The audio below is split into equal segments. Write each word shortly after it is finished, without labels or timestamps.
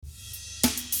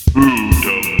Welcome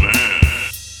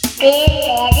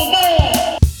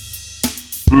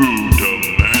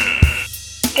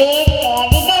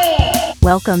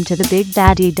to the Big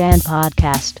Daddy Dan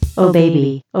podcast. Oh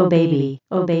baby, oh baby,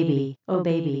 oh baby, oh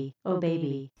baby, oh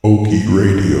baby.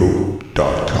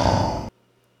 OkieRadio.com.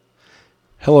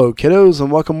 Hello, kiddos,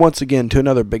 and welcome once again to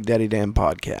another Big Daddy Dan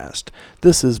podcast.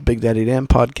 This is Big Daddy Dan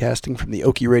podcasting from the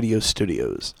Okie Radio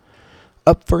studios.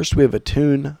 Up first, we have a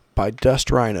tune by Dust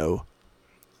Rhino.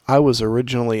 I was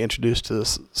originally introduced to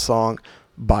this song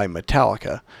by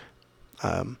Metallica.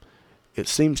 It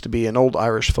seems to be an old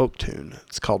Irish folk tune.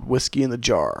 It's called Whiskey in the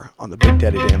Jar on the Big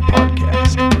Daddy Dan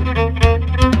podcast.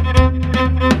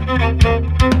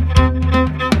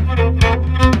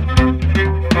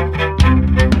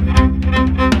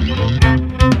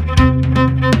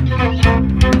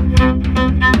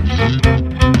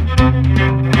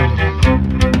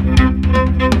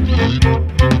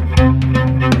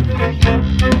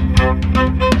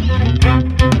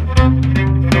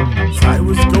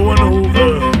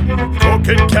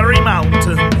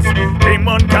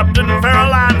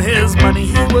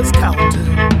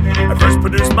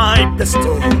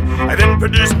 I then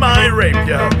produced my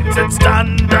rapier, said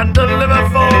stand and deliver,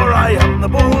 for I am the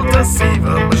bold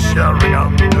deceiver, mushering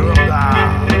on to a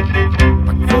blah.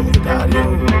 Back for the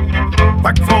daddy-o,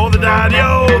 back for the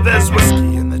daddy-o, there's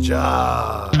whiskey in the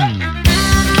jar.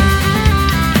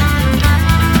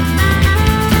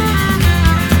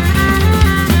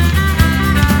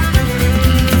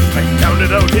 I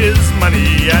counted out his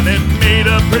money and it made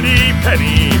a pretty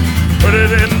penny. Put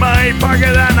it in my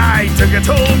pocket and I took it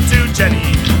home to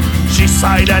Jenny. She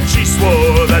sighed and she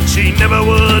swore that she never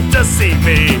would deceive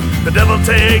me. The devil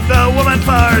take the woman,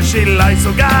 for she lies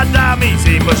so goddamn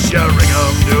easy. Mushering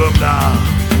to a blah.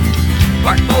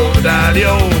 Back for the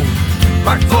daddy-o,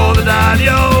 back for the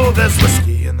daddy-o, there's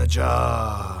whiskey in the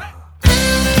jar.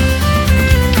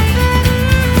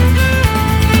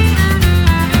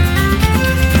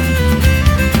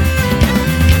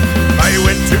 I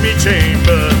went to me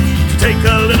chamber, take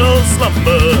a little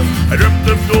slumber. I dreamt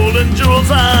of golden jewels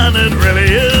and it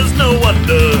really is no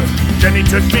wonder. Jenny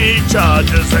took me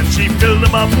charges and she filled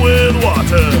them up with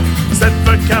water. Said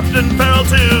for Captain Farrell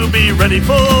to be ready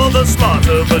for the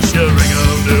slaughter.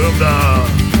 Mushering to the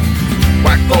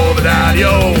whack for the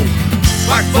daddy-o,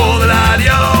 whack for the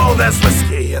daddy-o, there's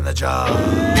whiskey in the jar.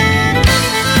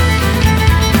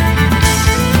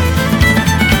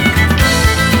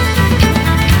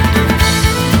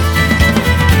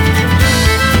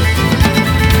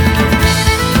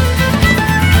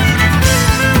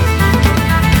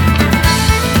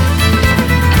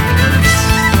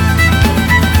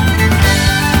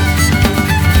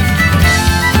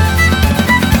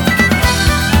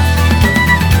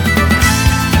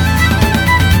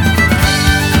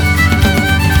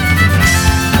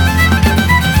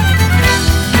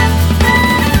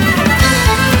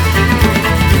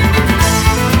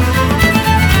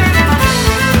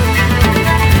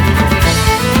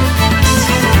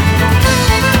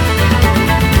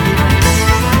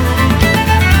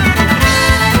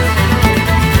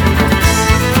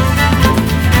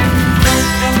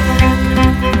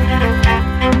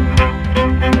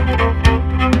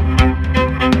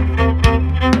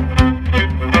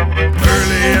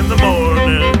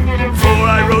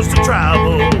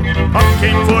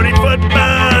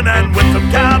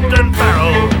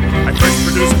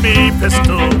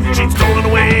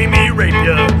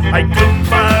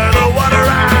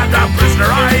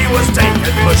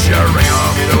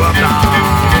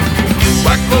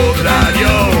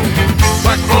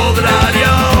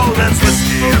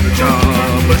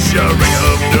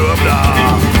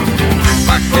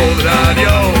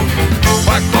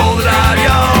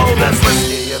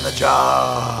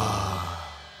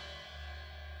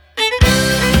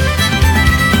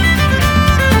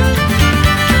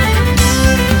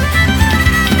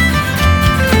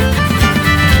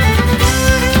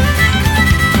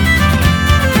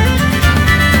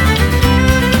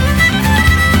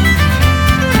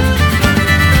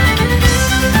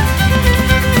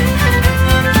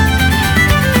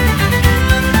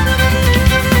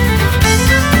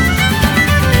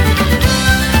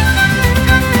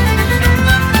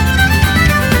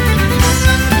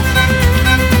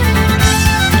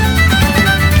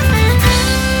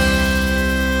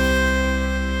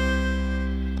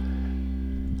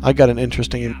 I got an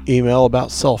interesting email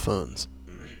about cell phones.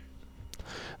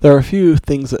 There are a few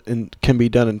things that can be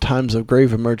done in times of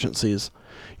grave emergencies.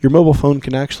 Your mobile phone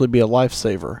can actually be a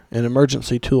lifesaver, an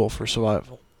emergency tool for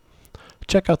survival.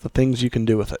 Check out the things you can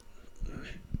do with it.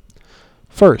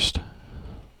 First,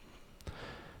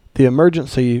 the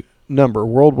emergency number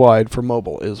worldwide for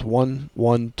mobile is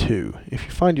 112. If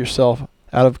you find yourself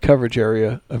out of coverage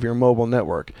area of your mobile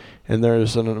network and there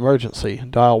is an emergency,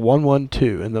 dial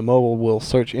 112 and the mobile will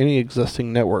search any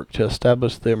existing network to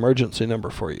establish the emergency number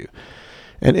for you.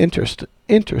 And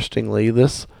interestingly,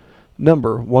 this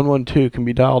number 112 can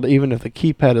be dialed even if the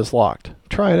keypad is locked.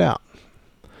 Try it out.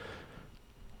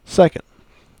 Second,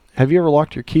 have you ever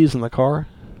locked your keys in the car?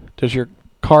 Does your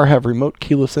car have remote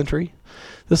keyless entry?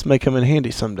 This may come in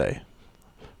handy someday.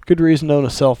 Good reason to own a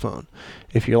cell phone.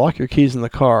 If you lock your keys in the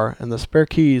car and the spare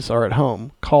keys are at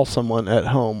home, call someone at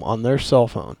home on their cell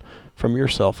phone from your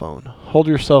cell phone. Hold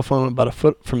your cell phone about a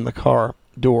foot from the car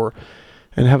door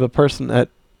and have the person at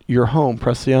your home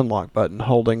press the unlock button,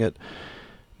 holding it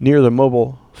near the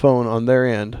mobile phone on their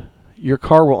end. Your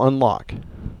car will unlock.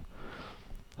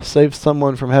 Save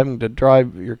someone from having to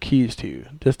drive your keys to you.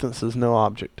 Distance is no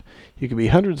object. You can be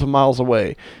hundreds of miles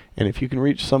away, and if you can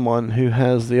reach someone who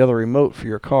has the other remote for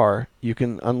your car, you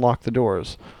can unlock the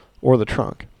doors or the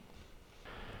trunk.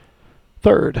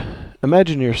 Third,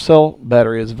 imagine your cell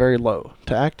battery is very low.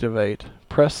 To activate,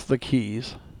 press the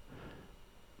keys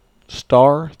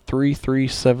star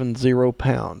 3370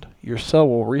 pound. Your cell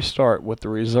will restart with the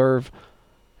reserve,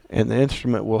 and the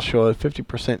instrument will show a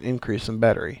 50% increase in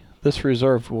battery. This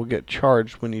reserve will get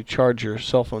charged when you charge your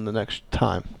cell phone the next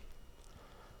time.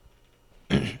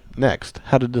 Next,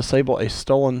 how to disable a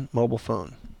stolen mobile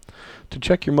phone. To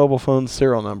check your mobile phone's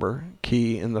serial number,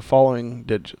 key in the following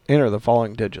enter the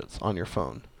following digits on your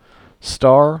phone.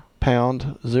 Star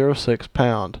pound 06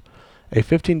 pound. A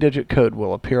 15-digit code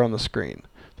will appear on the screen.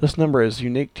 This number is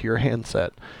unique to your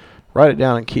handset. Write it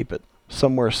down and keep it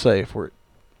somewhere safe.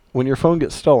 When your phone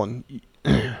gets stolen,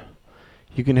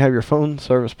 you can have your phone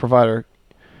service provider.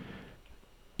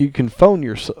 You can phone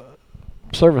your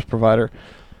service provider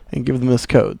and give them this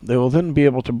code. They will then be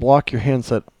able to block your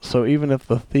handset, so even if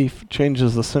the thief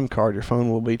changes the SIM card, your phone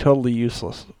will be totally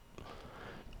useless.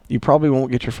 You probably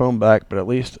won't get your phone back, but at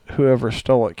least whoever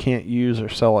stole it can't use or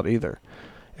sell it either.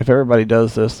 If everybody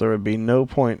does this, there would be no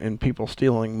point in people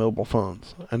stealing mobile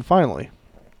phones. And finally,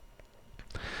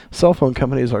 cell phone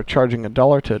companies are charging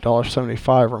 $1 to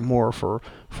 $1.75 or more for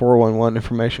 411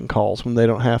 information calls when they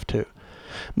don't have to.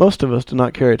 Most of us do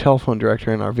not carry a telephone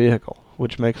directory in our vehicle,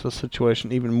 which makes the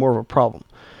situation even more of a problem.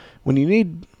 When you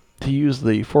need to use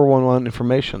the 411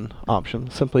 information option,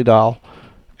 simply dial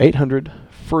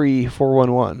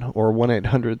 800-FREE-411 or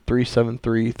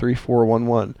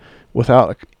 1-800-373-3411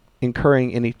 without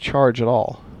incurring any charge at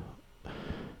all.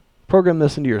 Program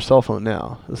this into your cell phone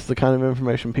now. This is the kind of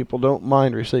information people don't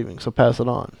mind receiving, so pass it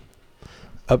on.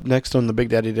 Up next on the Big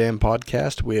Daddy Dan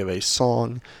podcast, we have a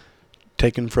song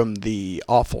taken from The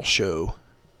Awful Show.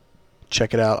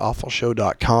 Check it out,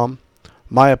 awfulshow.com.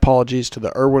 My apologies to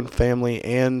the Irwin family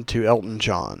and to Elton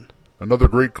John. Another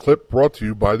great clip brought to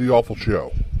you by The Awful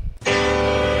Show.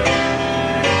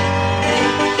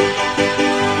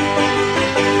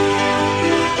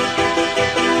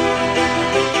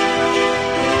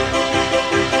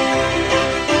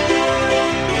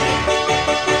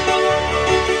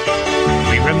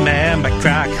 Remember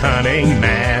crack hunting,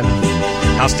 man,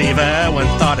 how Steve Irwin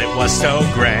thought it was so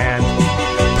grand.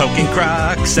 Poking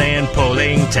crocks and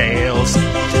pulling tails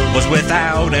was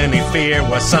without any fear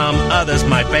what some others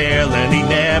might bail, and he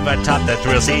never taught the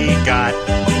thrills he got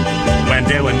when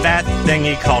doing that thing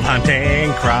he called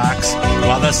hunting crocs,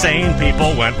 while the sane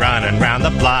people went running round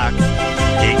the block.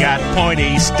 He got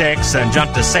pointy sticks and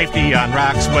jumped to safety on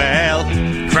rocks. Well,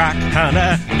 Croc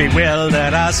Hunter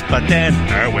bewildered us, but then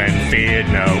Irwin feared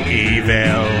no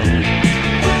evil.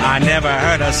 I never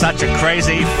heard of such a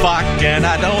crazy fuck, and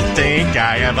I don't think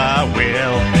I ever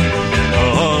will.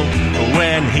 Oh,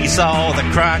 when he saw the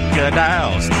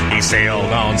crocodiles, he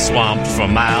sailed on swamps for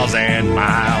miles and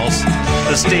miles.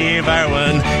 To Steve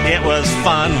Irwin, it was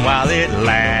fun while it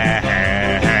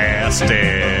lasted.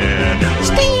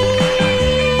 Steve!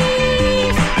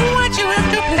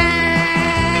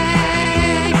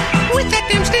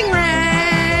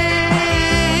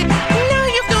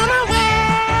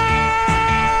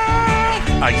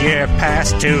 A year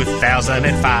past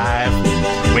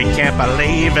 2005. We can't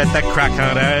believe it, the Croc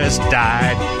Hunters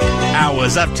died.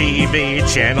 Hours of TV,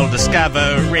 channel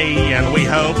Discovery, and we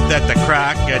hope that the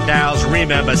crocodiles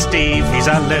remember Steve. He's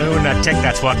a lunatic,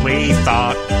 that's what we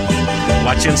thought.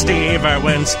 Watching Steve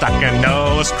Irwin stuck in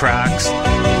those crocs,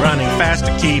 running fast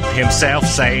to keep himself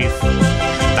safe.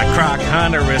 The Croc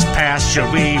Hunter is past, should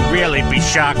we really be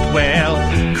shocked? Well,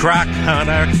 Croc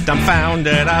Hunter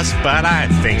dumbfounded us, but I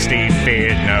think Steve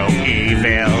feared no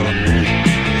evil.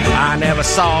 I never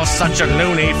saw such a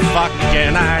loony fuck,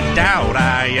 and I doubt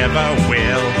I ever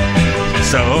will.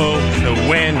 So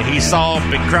when he saw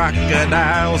big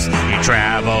crocodiles, he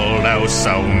traveled oh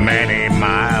so many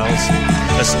miles.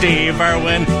 Steve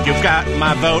Irwin, you've got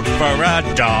my vote for a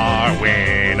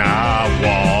Darwin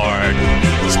Award.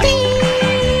 Steve,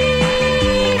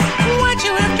 why'd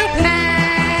you have to play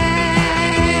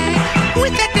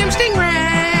with that damn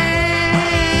stingray?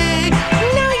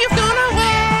 Now you've gone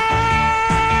away.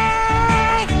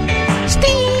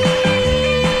 Steve,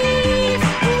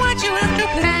 why'd you have to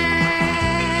play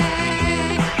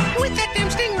with that damn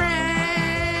stingray?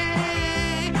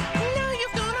 Now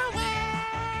you've gone away.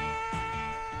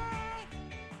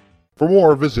 For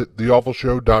more, visit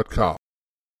theawfulshow.com.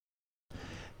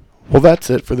 Well, that's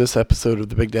it for this episode of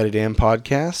the Big Daddy Dan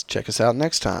podcast. Check us out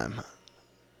next time.